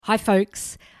Hi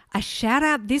folks, a shout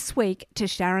out this week to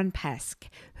Sharon Pask,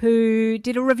 who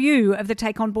did a review of the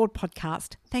Take On Board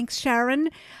podcast. Thanks, Sharon.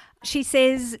 She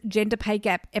says, gender pay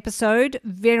gap episode,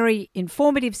 very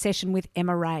informative session with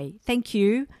Emma Ray. Thank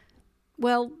you.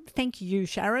 Well, thank you,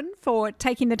 Sharon, for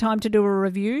taking the time to do a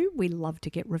review. We love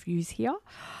to get reviews here.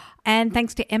 And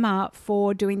thanks to Emma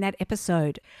for doing that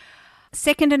episode.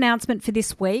 Second announcement for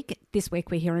this week. This week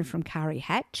we're hearing from Kari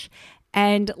Hatch.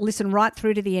 And listen right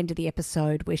through to the end of the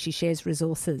episode where she shares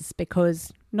resources,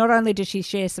 because not only does she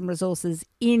share some resources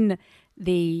in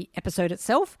the episode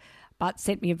itself, but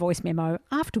sent me a voice memo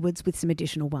afterwards with some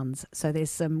additional ones. So there's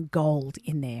some gold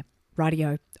in there.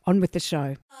 Rightio, on with the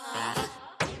show.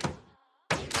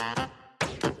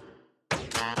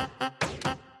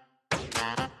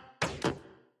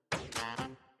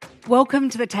 Welcome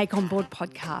to the Take On Board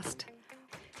podcast.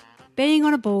 Being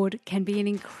on a board can be an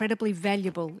incredibly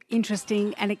valuable,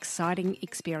 interesting and exciting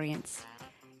experience.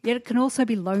 Yet it can also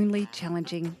be lonely,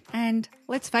 challenging and,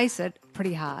 let's face it,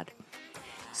 pretty hard.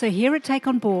 So here at Take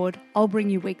On Board, I'll bring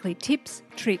you weekly tips,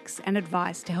 tricks and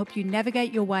advice to help you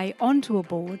navigate your way onto a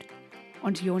board,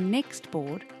 onto your next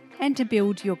board and to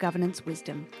build your governance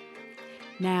wisdom.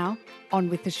 Now, on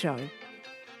with the show.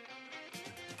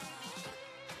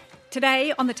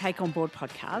 Today on the Take On Board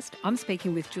podcast, I'm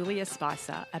speaking with Julia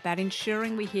Spicer about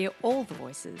ensuring we hear all the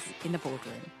voices in the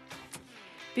boardroom.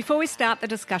 Before we start the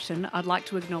discussion, I'd like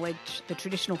to acknowledge the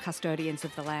traditional custodians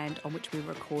of the land on which we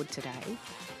record today.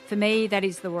 For me, that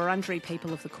is the Wurundjeri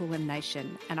people of the Kulin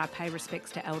Nation, and I pay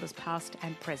respects to elders past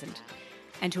and present,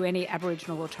 and to any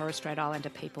Aboriginal or Torres Strait Islander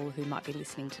people who might be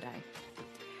listening today.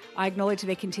 I acknowledge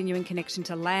their continuing connection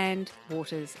to land,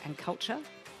 waters and culture,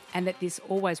 and that this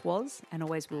always was and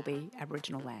always will be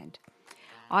Aboriginal land.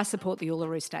 I support the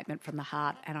Uluru Statement from the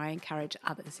Heart, and I encourage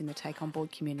others in the Take On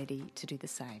Board community to do the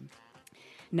same.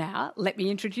 Now, let me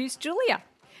introduce Julia.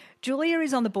 Julia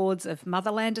is on the boards of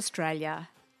Motherland Australia,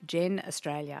 Gen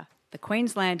Australia, the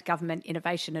Queensland Government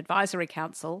Innovation Advisory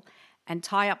Council, and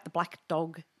Tie Up the Black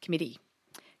Dog Committee.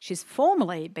 She's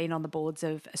formerly been on the boards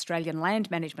of Australian Land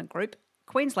Management Group,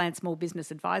 Queensland Small Business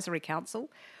Advisory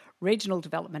Council, Regional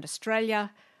Development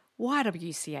Australia,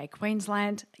 YWCA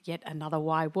Queensland, yet another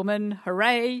Y woman,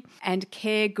 hooray, and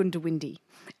Care Goondiwindi,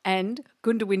 and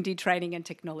Goondiwindi Training and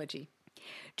Technology.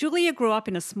 Julia grew up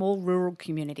in a small rural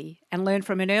community and learned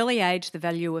from an early age the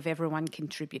value of everyone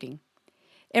contributing.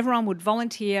 Everyone would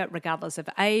volunteer regardless of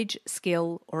age,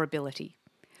 skill or ability.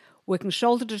 Working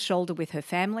shoulder to shoulder with her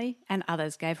family and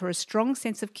others gave her a strong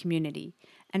sense of community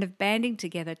and of banding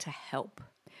together to help.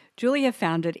 Julia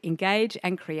founded Engage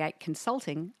and Create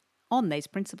Consulting on these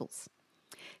principles.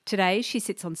 Today, she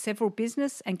sits on several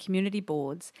business and community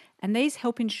boards, and these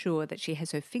help ensure that she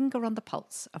has her finger on the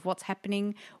pulse of what's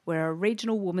happening where a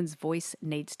regional woman's voice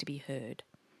needs to be heard.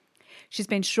 She's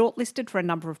been shortlisted for a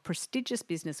number of prestigious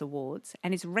business awards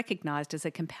and is recognised as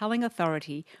a compelling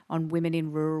authority on women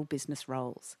in rural business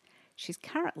roles. She's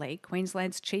currently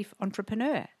Queensland's Chief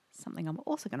Entrepreneur, something I'm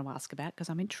also going to ask about because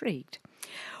I'm intrigued.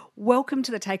 Welcome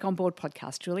to the Take On Board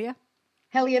podcast, Julia.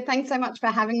 Helia, thanks so much for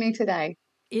having me today.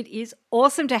 It is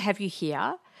awesome to have you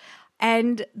here.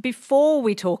 And before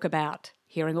we talk about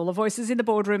hearing all the voices in the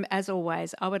boardroom, as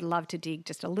always, I would love to dig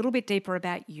just a little bit deeper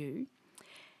about you.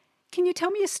 Can you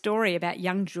tell me a story about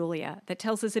young Julia that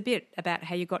tells us a bit about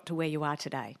how you got to where you are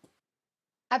today?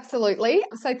 Absolutely.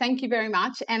 So thank you very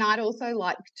much. And I'd also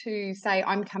like to say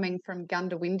I'm coming from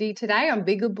Goondiwindi today. I'm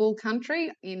Bigabul country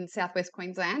in southwest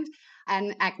Queensland,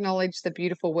 and acknowledge the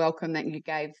beautiful welcome that you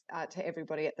gave to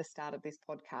everybody at the start of this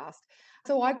podcast.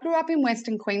 So I grew up in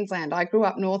Western Queensland. I grew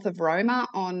up north of Roma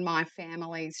on my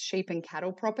family's sheep and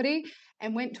cattle property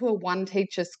and went to a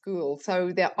one-teacher school.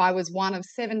 So I was one of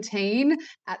 17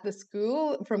 at the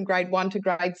school from grade 1 to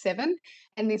grade 7.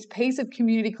 And this piece of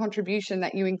community contribution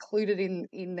that you included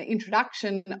in the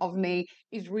introduction of me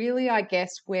is really, I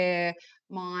guess, where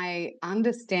my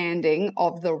understanding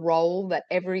of the role that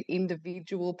every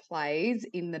individual plays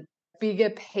in the bigger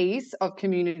piece of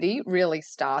community really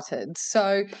started.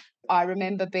 So I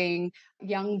remember being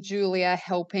young Julia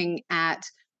helping at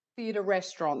theatre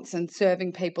restaurants and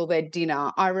serving people their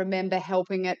dinner. I remember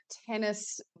helping at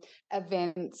tennis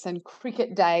events and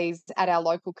cricket days at our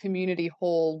local community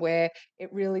hall, where it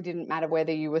really didn't matter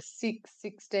whether you were 6,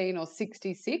 16 or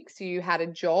 66, you had a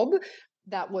job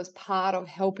that was part of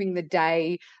helping the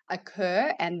day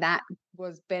occur, and that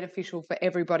was beneficial for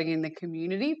everybody in the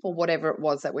community for whatever it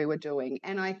was that we were doing.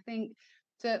 And I think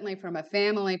certainly from a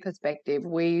family perspective,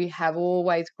 we have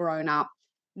always grown up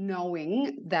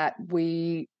knowing that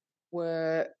we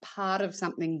were part of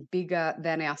something bigger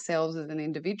than ourselves as an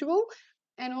individual.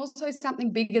 and also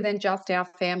something bigger than just our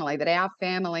family, that our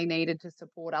family needed to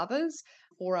support others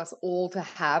for us all to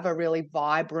have a really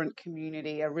vibrant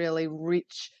community, a really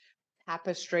rich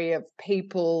tapestry of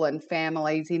people and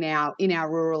families in our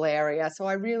rural area. So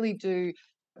I really do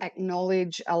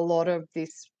acknowledge a lot of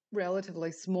this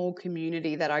relatively small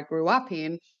community that I grew up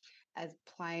in as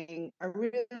playing a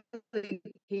really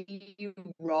key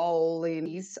role in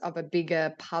piece of a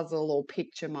bigger puzzle or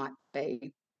picture might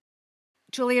be.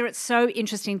 Julia, it's so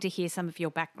interesting to hear some of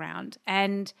your background,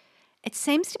 and it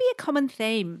seems to be a common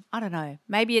theme. I don't know.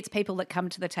 Maybe it's people that come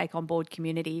to the Take On Board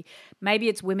community. Maybe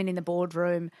it's women in the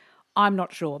boardroom. I'm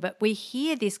not sure. But we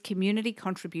hear this community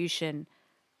contribution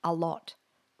a lot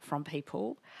from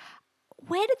people.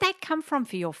 Where did that come from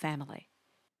for your family?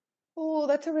 Oh,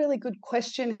 that's a really good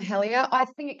question, Helia. I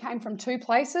think it came from two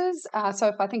places. So,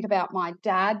 if I think about my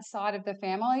dad's side of the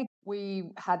family, we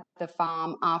had the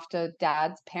farm after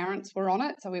dad's parents were on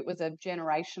it. So, it was a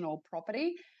generational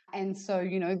property. And so,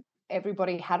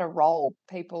 everybody had a role.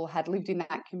 People had lived in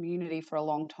that community for a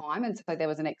long time. And so, there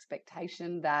was an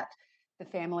expectation that the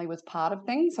family was part of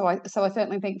things. So I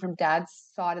certainly think from dad's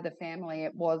side of the family,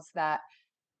 it was that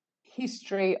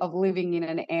history of living in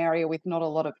an area with not a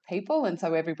lot of people, and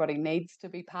so everybody needs to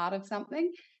be part of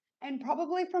something. And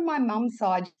probably from my mum's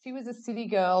side, she was a city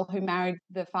girl who married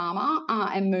the farmer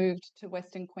and moved to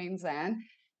Western Queensland.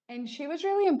 And she was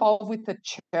really involved with the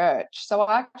church. So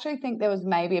I actually think there was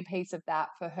maybe a piece of that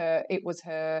for her. It was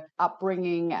her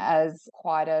upbringing as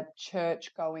quite a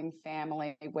church going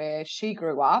family where she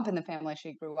grew up and the family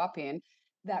she grew up in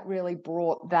that really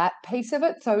brought that piece of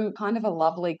it. So kind of a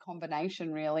lovely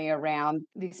combination really around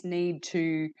this need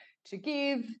to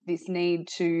give, this need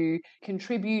to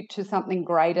contribute to something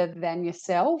greater than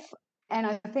yourself. And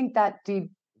I think that did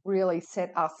really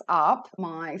set us up,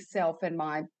 myself and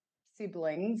my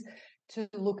siblings, to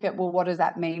look at, well, what does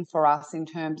that mean for us in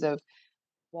terms of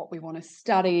what we want to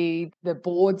study, the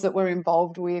boards that we're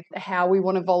involved with, how we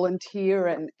want to volunteer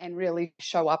and really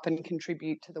show up and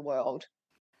contribute to the world.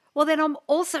 Well, then I'm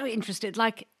also interested,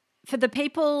 like for the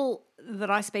people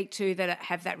that I speak to that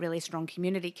have that really strong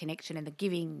community connection and the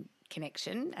giving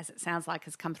connection, as it sounds like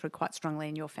has come through quite strongly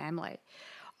in your family,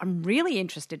 I'm really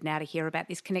interested now to hear about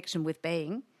this connection with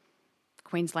being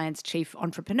Queensland's chief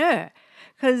entrepreneur.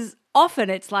 Because often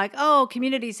it's like, oh,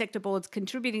 community sector boards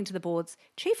contributing to the boards.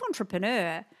 Chief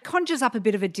entrepreneur conjures up a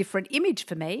bit of a different image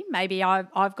for me. Maybe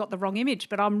I've got the wrong image,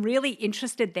 but I'm really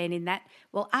interested then in that.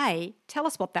 Well, A, tell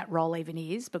us what that role even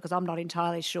is, because I'm not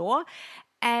entirely sure,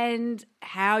 and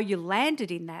how you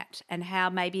landed in that and how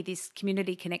maybe this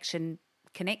community connection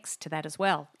connects to that as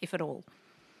well, if at all.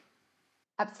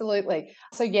 Absolutely.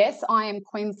 So, yes, I am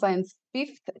Queensland's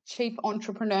fifth chief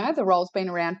entrepreneur. The role's been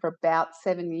around for about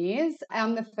 7 years.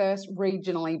 I'm the first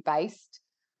regionally based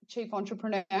chief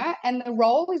entrepreneur, and the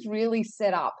role is really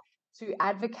set up to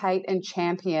advocate and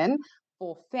champion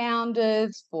for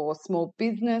founders, for small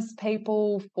business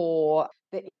people, for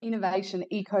the innovation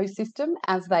ecosystem,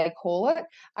 as they call it,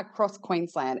 across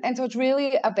Queensland. And so it's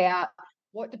really about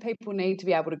what do people need to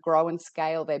be able to grow and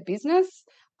scale their business?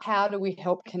 How do we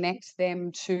help connect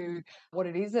them to what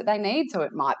it is that they need? So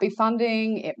it might be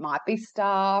funding, it might be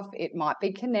staff, it might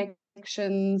be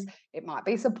connections, it might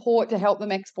be support to help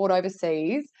them export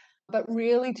overseas, but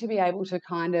really to be able to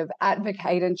kind of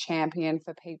advocate and champion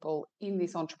for people in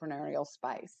this entrepreneurial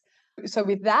space. So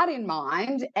with that in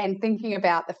mind and thinking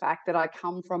about the fact that I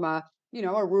come from a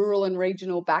rural and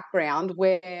regional background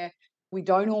where we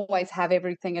don't always have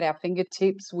everything at our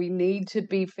fingertips, we need to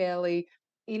be fairly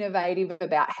innovative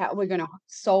about how we're going to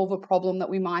solve a problem that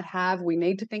we might have. We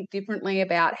need to think differently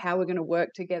about how we're going to work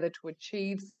together to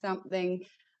achieve something.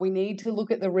 We need to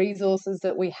look at the resources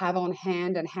that we have on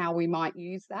hand and how we might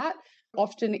use that.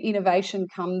 Often, innovation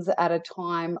comes at a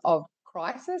time of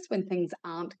crisis when things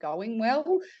aren't going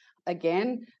well.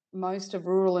 Again, most of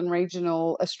rural and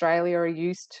regional Australia are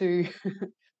used to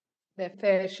their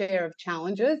fair share of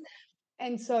challenges.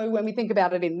 And so when we think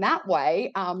about it in that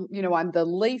way, I'm the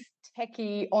least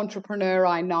techie entrepreneur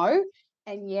I know.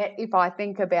 And yet, if I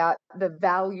think about the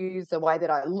values, the way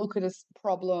that I look at a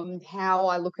problem, how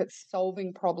I look at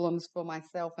solving problems for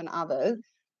myself and others,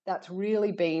 that's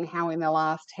really been how in the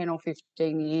last 10 or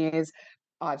 15 years,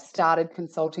 I've started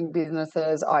consulting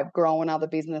businesses, I've grown other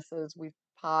businesses with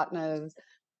partners,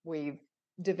 we've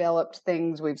developed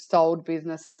things, we've sold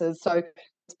businesses. So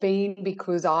it's been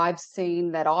because I've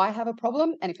seen that I have a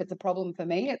problem. And if it's a problem for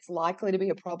me, it's likely to be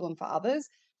a problem for others.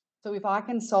 So if I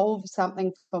can solve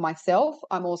something for myself,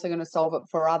 I'm also going to solve it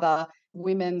for other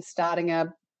women starting a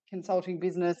consulting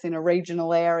business in a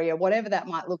regional area, whatever that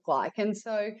might look like. And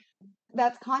so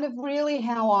that's kind of really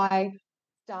how I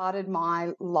started my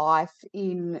life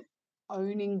in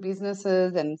owning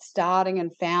businesses and starting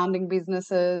and founding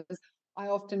businesses. I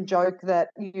often joke that,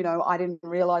 I didn't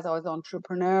realize I was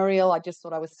entrepreneurial. I just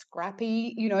thought I was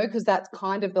scrappy, because that's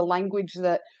kind of the language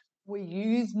that we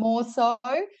use more so,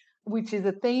 which is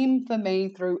a theme for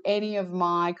me through any of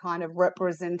my kind of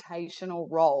representational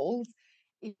roles.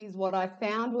 Is what I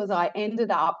found was I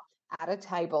ended up at a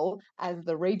table as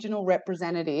the regional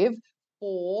representative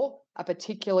for a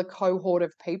particular cohort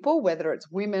of people, whether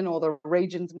it's women or the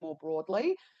regions more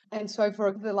broadly. And so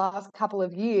for the last couple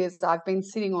of years, I've been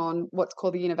sitting on what's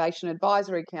called the Innovation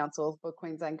Advisory Council for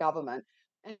Queensland Government.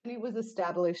 And it was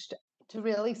established to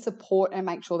really support and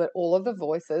make sure that all of the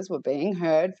voices were being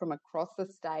heard from across the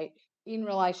state in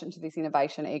relation to this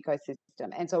innovation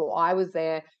ecosystem. And so I was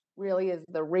there really as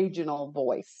the regional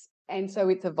voice. And so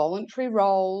it's a voluntary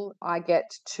role. I get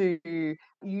to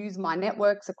use my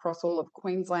networks across all of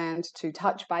Queensland to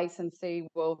touch base and see,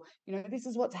 well, this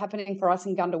is what's happening for us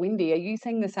in Gundawindi. Are you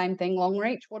seeing the same thing,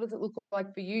 Longreach? What does it look like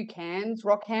for you, Cairns,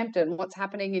 Rockhampton? What's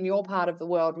happening in your part of the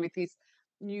world with this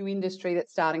new industry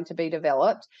that's starting to be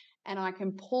developed? And I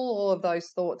can pull all of those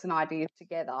thoughts and ideas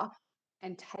together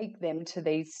and take them to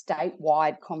these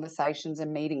statewide conversations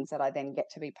and meetings that I then get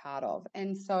to be part of.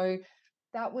 And so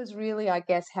that was really, I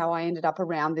guess, how I ended up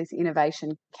around this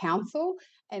Innovation Council.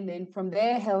 And then from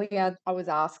there, Helia, I was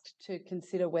asked to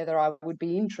consider whether I would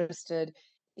be interested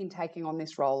in taking on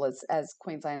this role as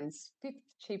Queensland's 5th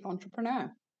Chief Entrepreneur.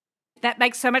 That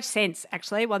makes so much sense,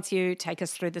 actually, once you take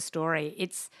us through the story.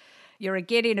 You're a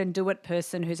get in and do it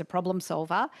person who's a problem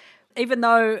solver, even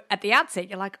though at the outset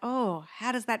you're like, oh,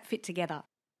 how does that fit together?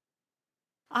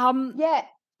 Yeah,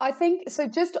 I think so.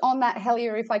 Just on that,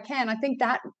 Helia, if I can, I think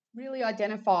that really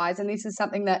identifies, and this is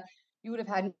something that you would have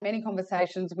had many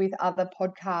conversations with other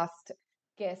podcast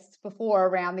guests before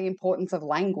around the importance of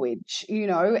language,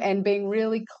 and being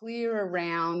really clear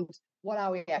around what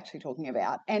are we actually talking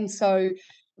about. And so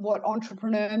what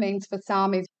entrepreneur means for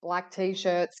some is black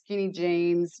t-shirts, skinny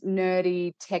jeans,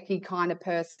 nerdy, techie kind of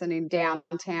person in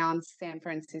downtown San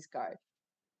Francisco.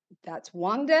 That's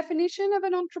one definition of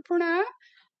an entrepreneur.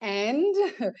 And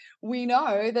we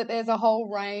know that there's a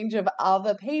whole range of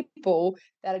other people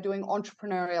that are doing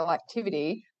entrepreneurial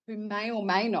activity who may or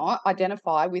may not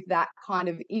identify with that kind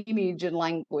of image and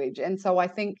language. And so I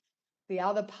think the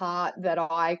other part that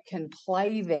I can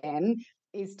play then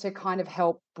is to kind of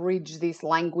help bridge this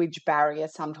language barrier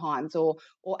sometimes, or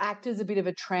act as a bit of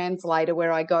a translator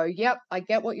where I go, yep, I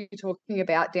get what you're talking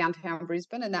about downtown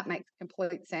Brisbane, and that makes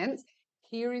complete sense.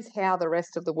 Here is how the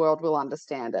rest of the world will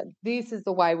understand it. This is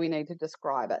the way we need to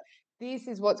describe it. This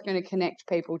is what's going to connect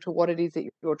people to what it is that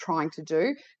you're trying to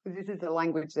do, because this is the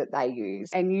language that they use.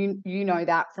 And you know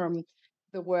that from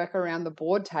the work around the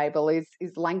board table is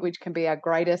language can be our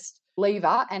greatest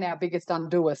lever and our biggest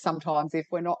undoer sometimes if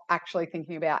we're not actually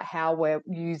thinking about how we're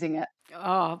using it.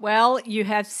 Oh, well, you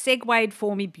have segued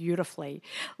for me beautifully.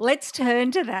 Let's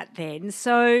turn to that then.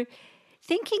 So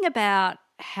thinking about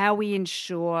how we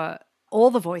ensure all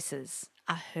the voices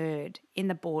are heard in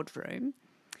the boardroom.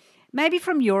 Maybe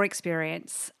from your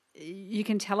experience, you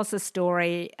can tell us a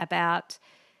story about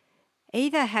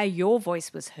either how your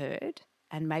voice was heard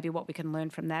and maybe what we can learn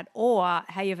from that, or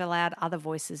how you've allowed other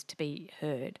voices to be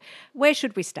heard. Where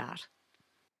should we start?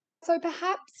 So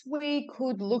perhaps we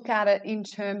could look at it in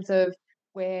terms of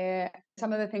where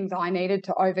some of the things I needed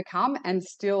to overcome and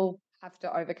still have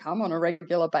to overcome on a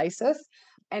regular basis.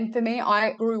 And for me,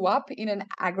 I grew up in an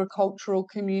agricultural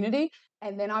community,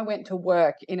 and then I went to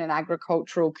work in an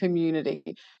agricultural community.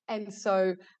 And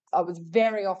so I was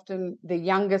very often the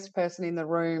youngest person in the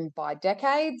room by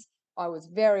decades. I was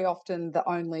very often the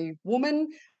only woman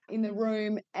in the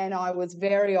room, and I was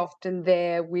very often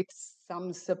there with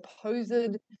some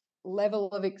supposed level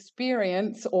of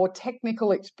experience or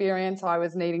technical experience I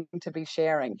was needing to be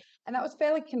sharing. And that was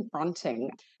fairly confronting.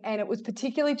 And it was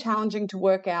particularly challenging to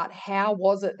work out how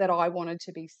was it that I wanted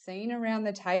to be seen around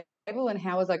the table and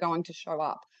how was I going to show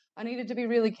up. I needed to be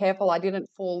really careful I didn't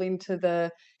fall into the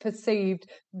perceived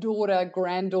daughter,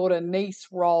 granddaughter, niece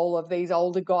role of these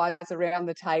older guys around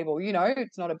the table.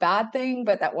 It's not a bad thing,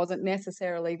 but that wasn't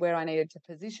necessarily where I needed to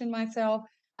position myself.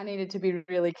 I needed to be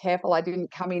really careful I didn't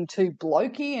come in too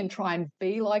blokey and try and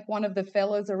be like one of the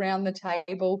fellas around the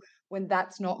table when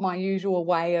that's not my usual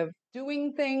way of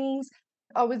doing things.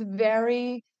 I was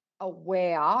very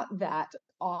aware that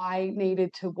I needed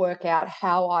to work out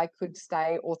how I could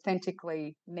stay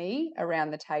authentically me around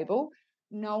the table,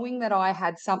 knowing that I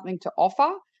had something to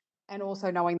offer, and also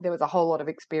knowing there was a whole lot of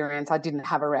experience I didn't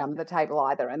have around the table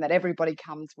either, and that everybody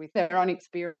comes with their own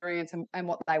experience and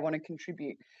what they want to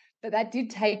contribute. But that did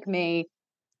take me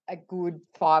a good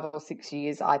 5 or 6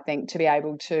 years, I think, to be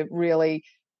able to really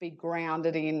be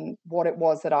grounded in what it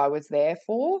was that I was there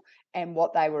for and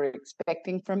what they were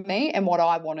expecting from me and what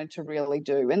I wanted to really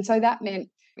do. And so that meant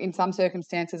in some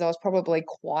circumstances I was probably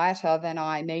quieter than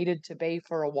I needed to be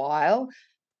for a while.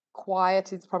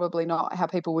 Quiet is probably not how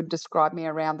people would describe me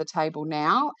around the table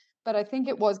now. But I think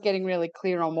it was getting really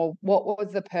clear on, well, what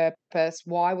was the purpose?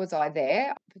 Why was I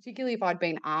there? Particularly if I'd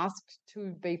been asked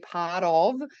to be part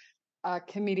of a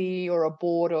committee or a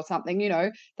board or something,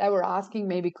 they were asking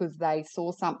me because they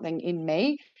saw something in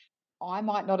me. I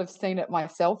might not have seen it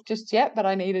myself just yet, but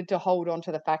I needed to hold on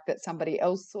to the fact that somebody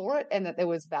else saw it and that there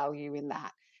was value in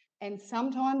that. And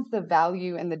sometimes the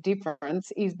value and the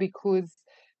difference is because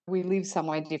we live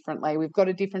somewhere differently. We've got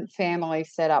a different family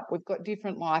set up, we've got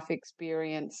different life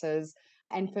experiences.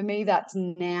 And for me, that's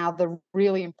now the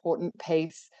really important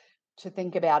piece to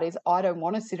think about is I don't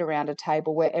want to sit around a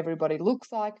table where everybody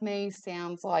looks like me,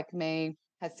 sounds like me,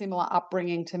 has similar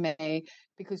upbringing to me,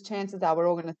 because chances are we're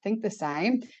all going to think the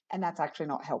same. And that's actually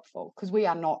not helpful because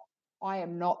I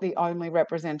am not the only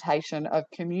representation of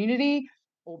community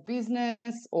or business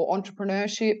or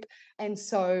entrepreneurship. And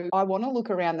so I want to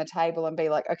look around the table and be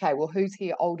like, okay, well, who's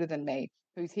here older than me?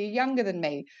 Who's here younger than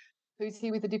me? Who's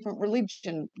here with a different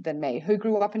religion than me? Who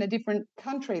grew up in a different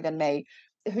country than me?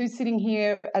 Who's sitting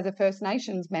here as a First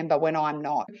Nations member when I'm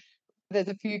not? There's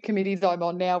a few committees I'm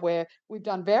on now where we've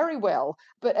done very well,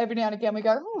 but every now and again we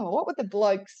go, oh, what would the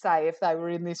blokes say if they were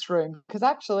in this room? Because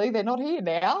actually they're not here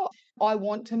now. I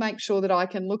want to make sure that I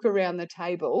can look around the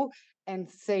table and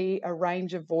see a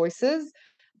range of voices.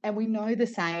 And we know the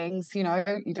sayings, you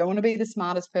don't want to be the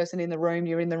smartest person in the room,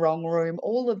 you're in the wrong room,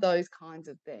 all of those kinds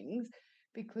of things.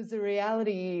 Because the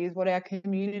reality is what our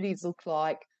communities look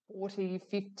like 40,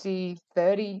 50,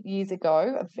 30 years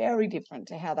ago are very different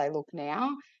to how they look now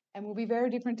and will be very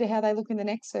different to how they look in the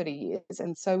next 30 years.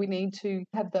 And so we need to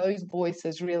have those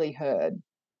voices really heard.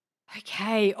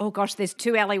 Okay. Oh, gosh, there's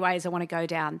two alleyways I want to go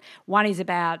down. One is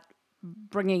about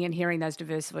bringing and hearing those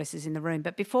diverse voices in the room.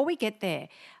 But before we get there,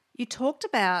 you talked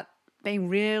about being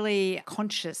really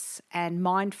conscious and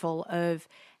mindful of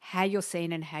how you're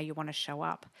seen and how you want to show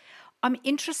up. I'm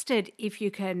interested if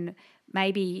you can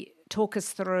maybe talk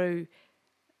us through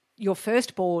your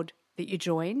first board that you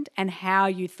joined and how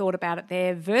you thought about it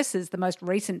there versus the most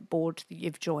recent board that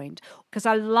you've joined. Because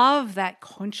I love that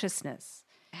consciousness.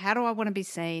 How do I want to be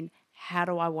seen? How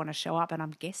do I want to show up? And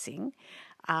I'm guessing,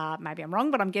 maybe I'm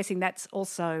wrong, but I'm guessing that's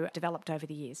also developed over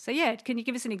the years. So yeah, can you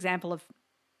give us an example of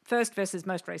first versus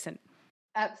most recent?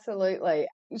 Absolutely.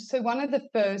 So one of the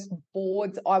first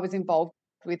boards I was involved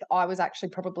with, I was actually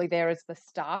probably there as the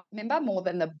staff member more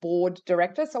than the board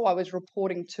director. So I was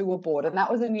reporting to a board, and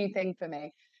that was a new thing for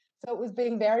me. So it was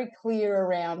being very clear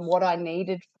around what I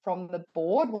needed from the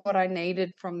board, what I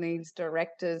needed from these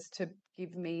directors to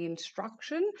give me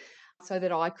instruction so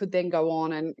that I could then go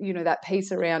on and, that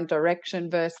piece around direction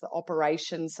versus the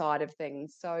operation side of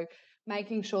things. So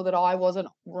making sure that I wasn't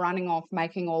running off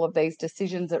making all of these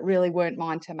decisions that really weren't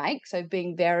mine to make. So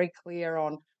being very clear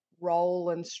on role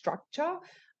and structure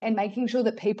and making sure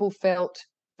that people felt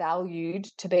valued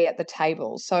to be at the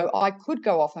table. So I could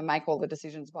go off and make all the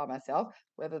decisions by myself,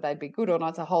 whether they'd be good or not,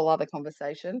 it's a whole other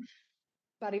conversation.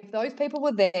 But if those people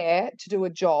were there to do a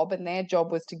job and their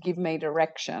job was to give me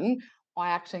direction, I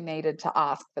actually needed to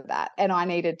ask for that. And I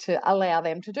needed to allow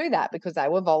them to do that because they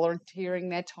were volunteering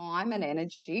their time and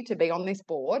energy to be on this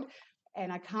board.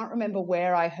 And I can't remember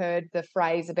where I heard the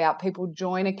phrase about people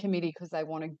join a committee because they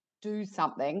want to do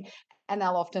something and they'll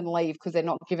often leave because they're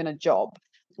not given a job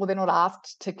or they're not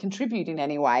asked to contribute in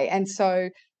any way. And so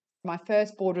my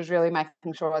first board was really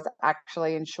making sure I was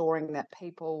actually ensuring that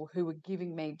people who were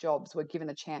giving me jobs were given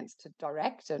a chance to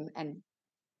direct and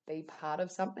be part of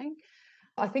something.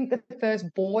 I think the first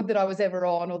board that I was ever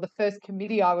on, or the first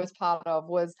committee I was part of,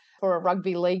 was for a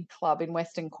rugby league club in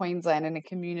Western Queensland in a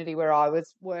community where I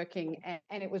was working.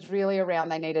 And it was really around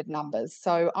they needed numbers.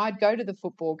 So I'd go to the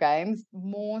football games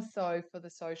more so for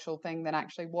the social thing than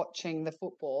actually watching the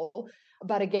football.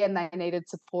 But again, they needed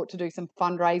support to do some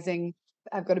fundraising.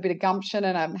 I've got a bit of gumption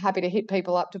and I'm happy to hit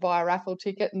people up to buy a raffle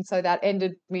ticket. And so that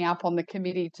ended me up on the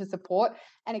committee to support.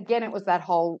 And again, it was that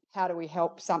whole, how do we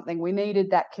help something? We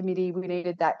needed that committee, we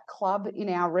needed that club in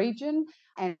our region.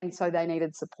 And so they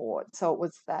needed support. So it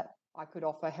was that I could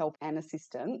offer help and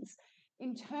assistance.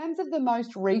 In terms of the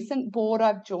most recent board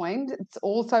I've joined, it's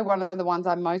also one of the ones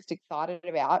I'm most excited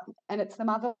about. And it's the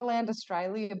Motherland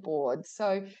Australia board.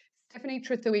 So Stephanie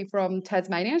Trithui from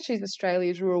Tasmania, she's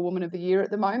Australia's Rural Woman of the Year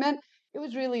at the moment. It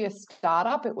was really a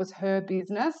startup. It was her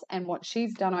business. And what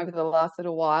she's done over the last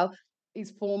little while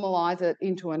is formalise it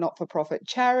into a not-for-profit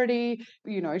charity.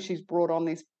 She's brought on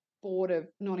this board of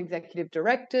non-executive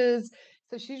directors.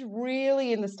 So she's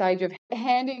really in the stage of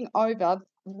handing over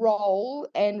role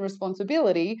and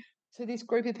responsibility to this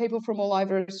group of people from all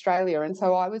over Australia. And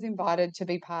so I was invited to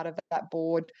be part of that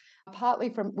board, partly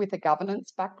from with a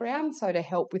governance background, so to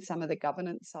help with some of the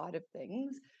governance side of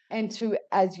things, and to,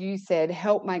 as you said,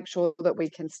 help make sure that we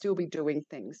can still be doing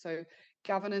things. So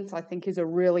governance, I think, is a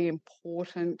really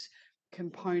important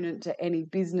component to any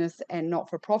business and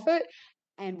not-for-profit.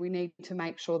 And we need to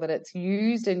make sure that it's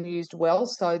used and used well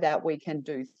so that we can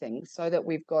do things, so that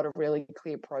we've got a really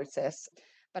clear process.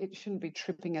 But it shouldn't be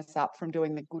tripping us up from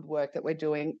doing the good work that we're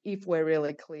doing if we're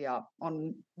really clear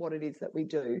on what it is that we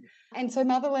do. And so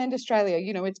Motherland Australia,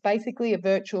 it's basically a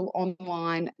virtual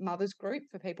online mothers group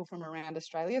for people from around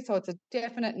Australia. So it's a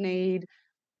definite need.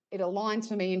 It aligns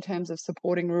for me in terms of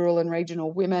supporting rural and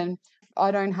regional women.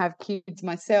 I don't have kids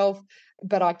myself,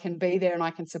 but I can be there and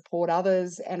I can support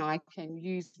others, and I can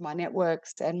use my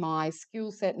networks and my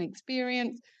skill set and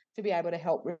experience to be able to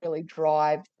help really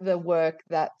drive the work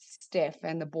that Steph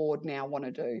and the board now want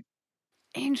to do.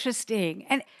 Interesting.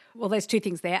 And well, there's two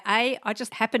things there. A, I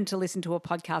just happened to listen to a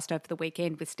podcast over the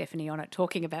weekend with Stephanie on it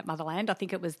talking about Motherland. I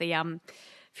think it was the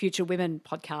Future Women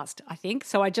podcast, I think.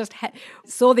 So I just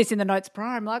saw this in the notes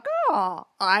prior. I'm like, oh,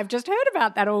 I've just heard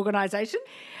about that organisation.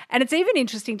 And it's even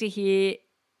interesting to hear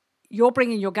you're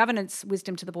bringing your governance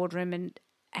wisdom to the boardroom,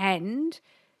 and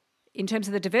in terms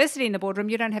of the diversity in the boardroom,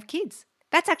 you don't have kids.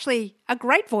 That's actually a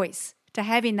great voice to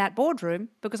have in that boardroom,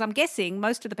 because I'm guessing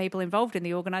most of the people involved in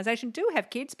the organisation do have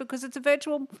kids because it's a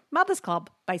virtual mothers club,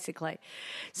 basically.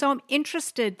 So I'm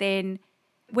interested then,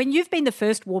 when you've been the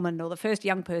first woman or the first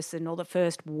young person or the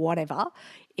first whatever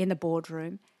in the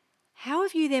boardroom, how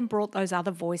have you then brought those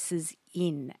other voices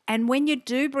in? And when you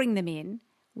do bring them in,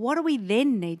 what do we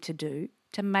then need to do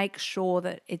to make sure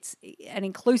that it's an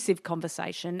inclusive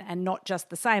conversation and not just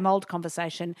the same old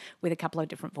conversation with a couple of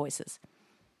different voices?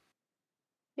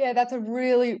 Yeah, that's a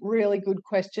really, really good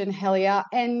question, Helia.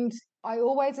 And I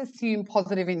always assume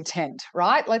positive intent,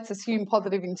 right? Let's assume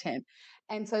positive intent.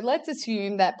 And so let's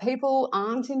assume that people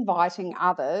aren't inviting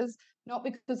others, not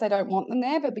because they don't want them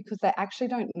there, but because they actually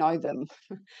don't know them,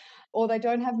 or they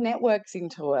don't have networks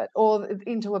into it, or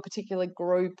into a particular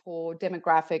group or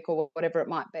demographic or whatever it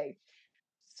might be.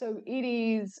 So it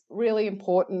is really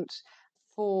important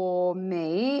for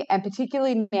me, and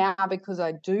particularly now because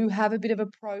I do have a bit of a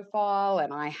profile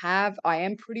and I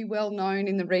am pretty well known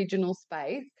in the regional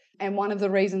space. And one of the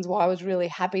reasons why I was really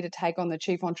happy to take on the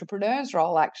chief entrepreneurs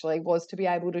role actually was to be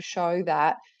able to show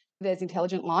that there's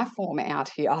intelligent life form out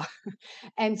here.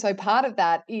 And so part of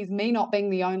that is me not being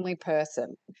the only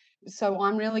person. So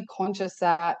I'm really conscious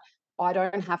that I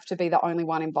don't have to be the only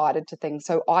one invited to things.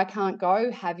 So I can't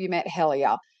go, have you met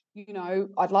Helia?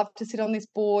 I'd love to sit on this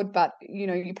board, but,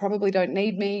 you probably don't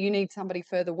need me. You need somebody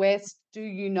further west. Do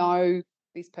you know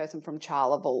this person from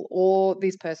Charleville or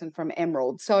this person from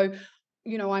Emerald? So,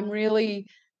 I'm really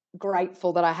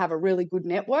grateful that I have a really good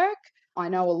network. I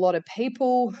know a lot of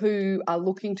people who are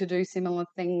looking to do similar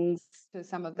things to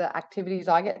some of the activities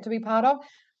I get to be part of.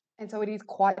 And so it is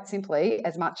quite simply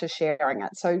as much as sharing it.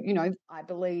 So, I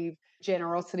believe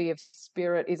generosity of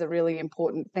spirit is a really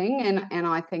important thing. And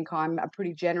I think I'm a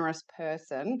pretty generous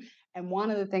person. And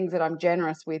one of the things that I'm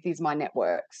generous with is my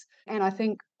networks. And I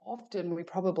think often we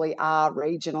probably are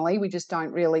regionally. We just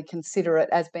don't really consider it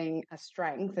as being a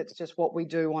strength. It's just what we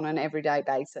do on an everyday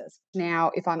basis. Now,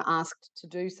 if I'm asked to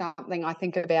do something, I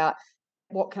think about,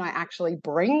 what can I actually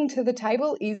bring to the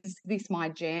table? Is this my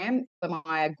jam? Am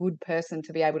I a good person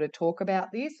to be able to talk about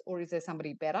this, or is there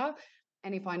somebody better?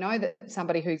 And if I know that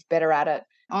somebody who's better at it,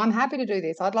 I'm happy to do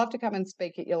this. I'd love to come and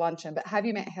speak at your luncheon, but have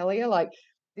you met Helia? Like,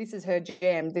 this is her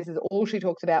jam. This is all she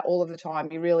talks about all of the time.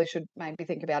 You really should maybe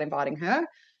think about inviting her.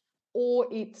 Or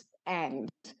it's and.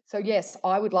 So yes,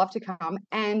 I would love to come,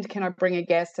 and can I bring a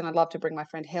guest? And I'd love to bring my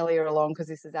friend Helia along, because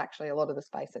this is actually a lot of the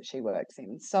space that she works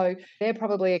in. So they're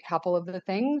probably a couple of the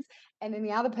things. And then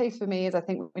the other piece for me is, I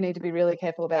think we need to be really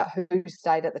careful about who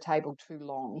stayed at the table too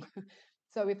long.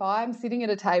 So if I'm sitting at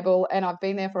a table and I've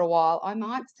been there for a while, I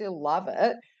might still love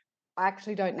it. I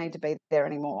actually don't need to be there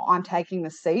anymore. I'm taking the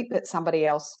seat that somebody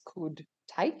else could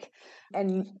take.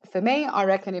 And for me, I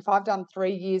reckon if I've done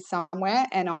 3 years somewhere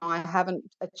and I haven't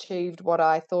achieved what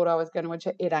I thought I was going to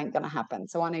achieve, it ain't going to happen.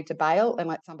 So I need to bail and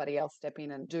let somebody else step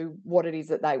in and do what it is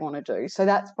that they want to do. So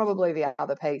that's probably the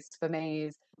other piece for me,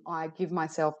 is I give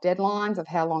myself deadlines of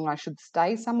how long I should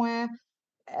stay somewhere.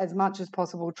 As much as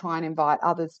possible, try and invite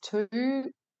others too.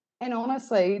 And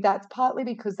honestly, that's partly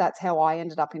because that's how I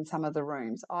ended up in some of the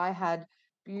rooms. I had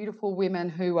beautiful women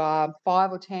who are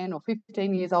 5 or 10 or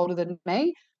 15 years older than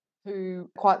me, who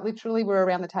quite literally were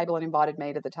around the table and invited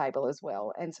me to the table as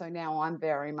well. And so now I'm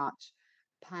very much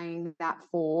paying that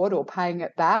forward or paying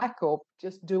it back or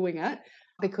just doing it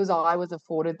because I was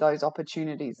afforded those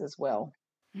opportunities as well.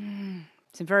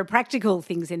 Some very practical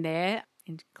things in there,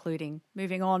 including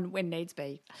moving on when needs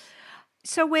be.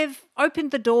 So we've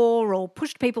opened the door or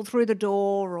pushed people through the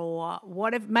door or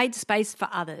whatever, made space for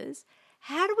others.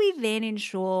 How do we then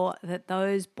ensure that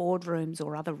those boardrooms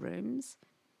or other rooms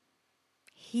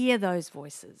hear those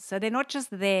voices? So they're not just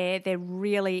there, they're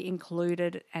really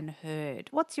included and heard.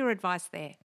 What's your advice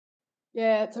there?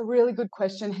 Yeah, it's a really good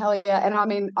question, Helia. And I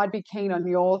mean, I'd be keen on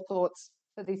your thoughts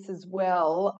for this as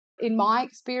well. In my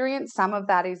experience, some of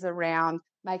that is around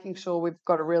making sure we've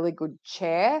got a really good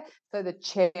chair. So the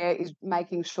chair is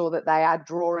making sure that they are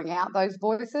drawing out those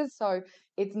voices. So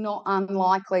it's not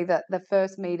unlikely that the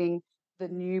first meeting, the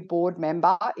new board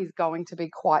member is going to be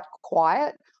quite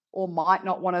quiet or might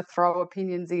not want to throw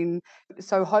opinions in.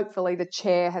 So hopefully the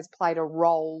chair has played a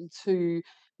role to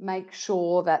make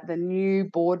sure that the new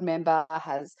board member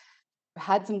has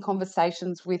had some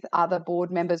conversations with other board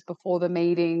members before the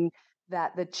meeting,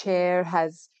 that the chair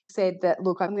has said that,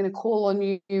 look, I'm going to call on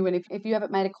you. And if you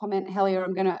haven't made a comment, Helia,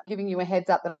 I'm going to giving you a heads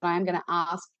up that I am going to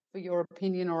ask for your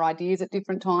opinion or ideas at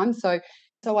different times.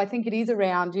 So I think it is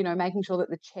around, making sure that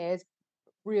the chair's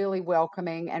really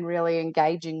welcoming and really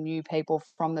engaging new people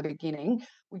from the beginning.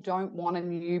 We don't want a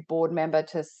new board member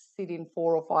to sit in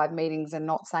 4 or 5 meetings and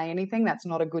not say anything. That's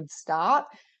not a good start,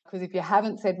 because if you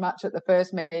haven't said much at the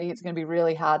first meeting, it's going to be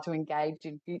really hard to engage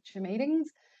in future meetings.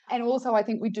 And also, I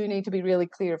think we do need to be really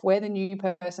clear. If we're the new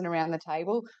person around the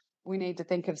table, we need to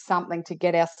think of something to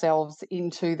get ourselves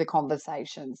into the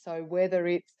conversation. So whether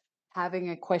it's having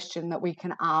a question that we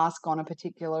can ask on a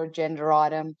particular agenda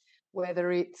item,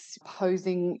 whether it's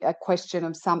posing a question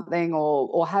of something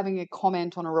or having a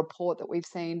comment on a report that we've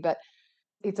seen, but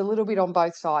it's a little bit on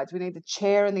both sides. We need the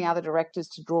chair and the other directors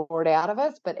to draw it out of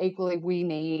us, but equally we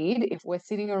need, if we're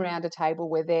sitting around a table,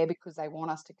 we're there because they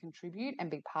want us to contribute and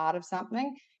be part of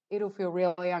something. It'll feel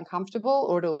really uncomfortable,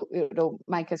 or it'll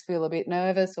make us feel a bit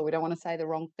nervous, or we don't want to say the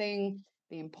wrong thing.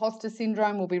 The imposter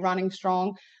syndrome will be running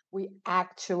strong. We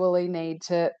actually need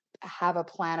to have a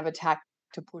plan of attack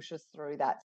to push us through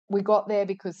that. We got there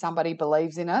because somebody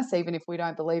believes in us, even if we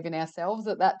don't believe in ourselves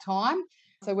at that time.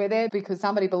 So we're there because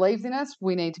somebody believes in us.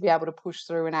 We need to be able to push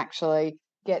through and actually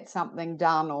get something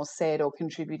done or said or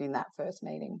contribute in that first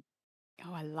meeting.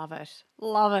 Oh, I love it.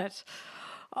 Love it.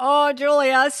 Oh,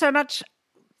 Julia, so much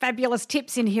fabulous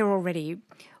tips in here already.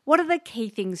 What are the key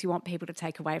things you want people to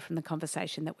take away from the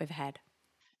conversation that we've had?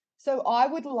 So I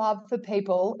would love for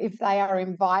people, if they are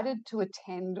invited to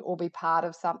attend or be part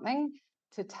of something,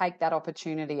 to take that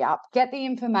opportunity up. Get the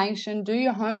information, do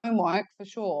your homework for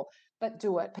sure, but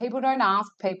do it. People don't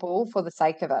ask people for the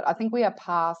sake of it. I think we are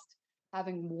past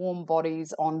having warm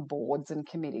bodies on boards and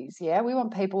committees. Yeah, we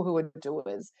want people who are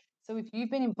doers. So if you've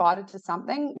been invited to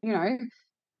something,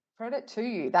 credit to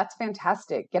you. That's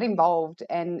fantastic. Get involved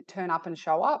and turn up and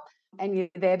show up. And you're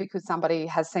there because somebody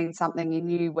has seen something in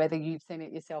you, whether you've seen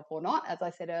it yourself or not, as I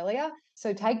said earlier.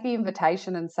 So take the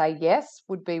invitation and say yes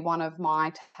would be one of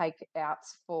my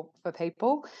takeouts for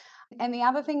people. And the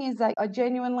other thing is that I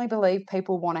genuinely believe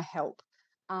people want to help.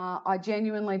 I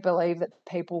genuinely believe that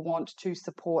people want to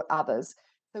support others.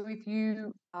 So if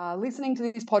you are listening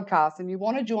to this podcast and you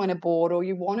want to join a board or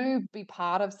you want to be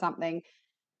part of something,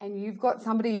 and you've got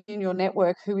somebody in your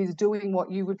network who is doing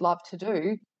what you would love to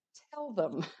do, tell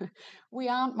them. We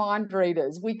aren't mind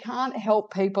readers. We can't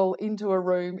help people into a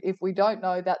room if we don't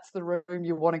know that's the room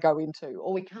you want to go into,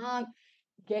 or we can't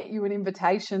get you an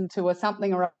invitation to a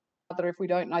something or other if we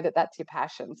don't know that that's your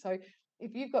passion. So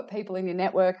if you've got people in your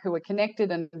network who are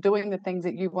connected and doing the things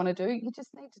that you want to do, you just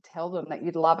need to tell them that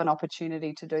you'd love an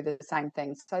opportunity to do the same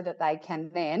things so that they can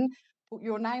then put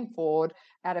your name forward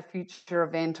at a future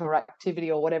event or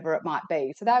activity or whatever it might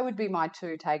be. So that would be my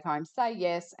 2 take home. Say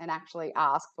yes and actually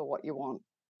ask for what you want.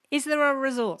 Is there a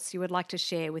resource you would like to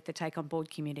share with the Take On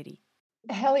Board community?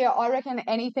 Helia, I reckon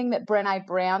anything that Brené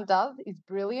Brown does is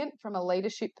brilliant from a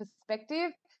leadership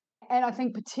perspective. And I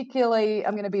think particularly,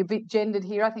 I'm going to be a bit gendered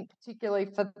here, I think particularly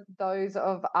for those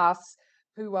of us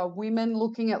who are women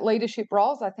looking at leadership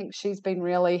roles, I think she's been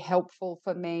really helpful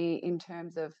for me in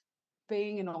terms of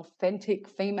being an authentic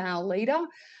female leader.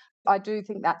 I do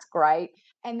think that's great.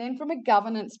 And then from a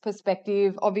governance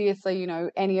perspective, obviously,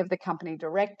 any of the company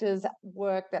directors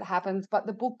work that happens, but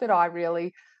the book that I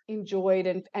really enjoyed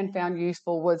and found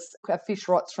useful was A Fish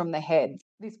Rots from the Head.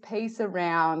 This piece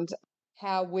around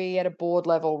how we at a board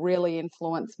level really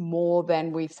influence more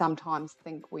than we sometimes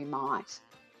think we might.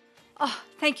 Oh,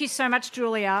 thank you so much,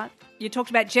 Julia. You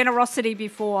talked about generosity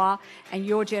before and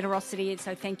your generosity, and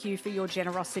so thank you for your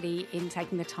generosity in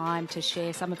taking the time to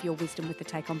share some of your wisdom with the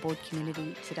Take On Board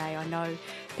community today. I know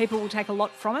people will take a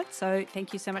lot from it, so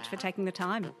thank you so much for taking the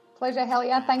time. Pleasure,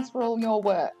 Helia. Thanks for all your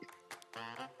work.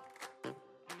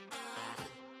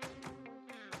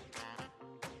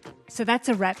 So that's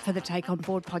a wrap for the Take On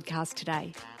Board podcast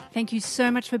today. Thank you so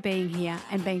much for being here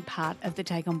and being part of the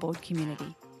Take On Board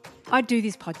community. I do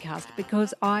this podcast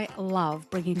because I love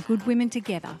bringing good women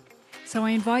together. So I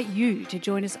invite you to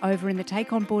join us over in the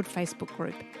Take On Board Facebook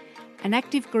group, an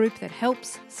active group that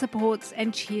helps, supports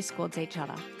and cheer squads each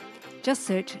other. Just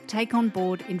search Take On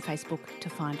Board in Facebook to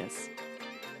find us.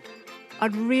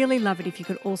 I'd really love it if you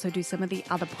could also do some of the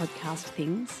other podcast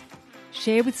things.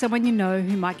 Share with someone you know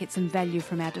who might get some value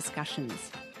from our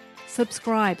discussions.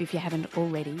 Subscribe if you haven't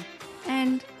already.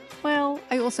 And, well,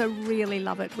 I also really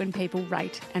love it when people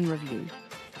rate and review.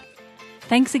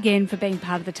 Thanks again for being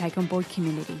part of the Take On Board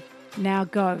community. Now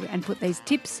go and put these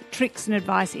tips, tricks and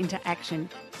advice into action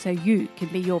so you can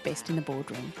be your best in the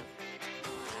boardroom.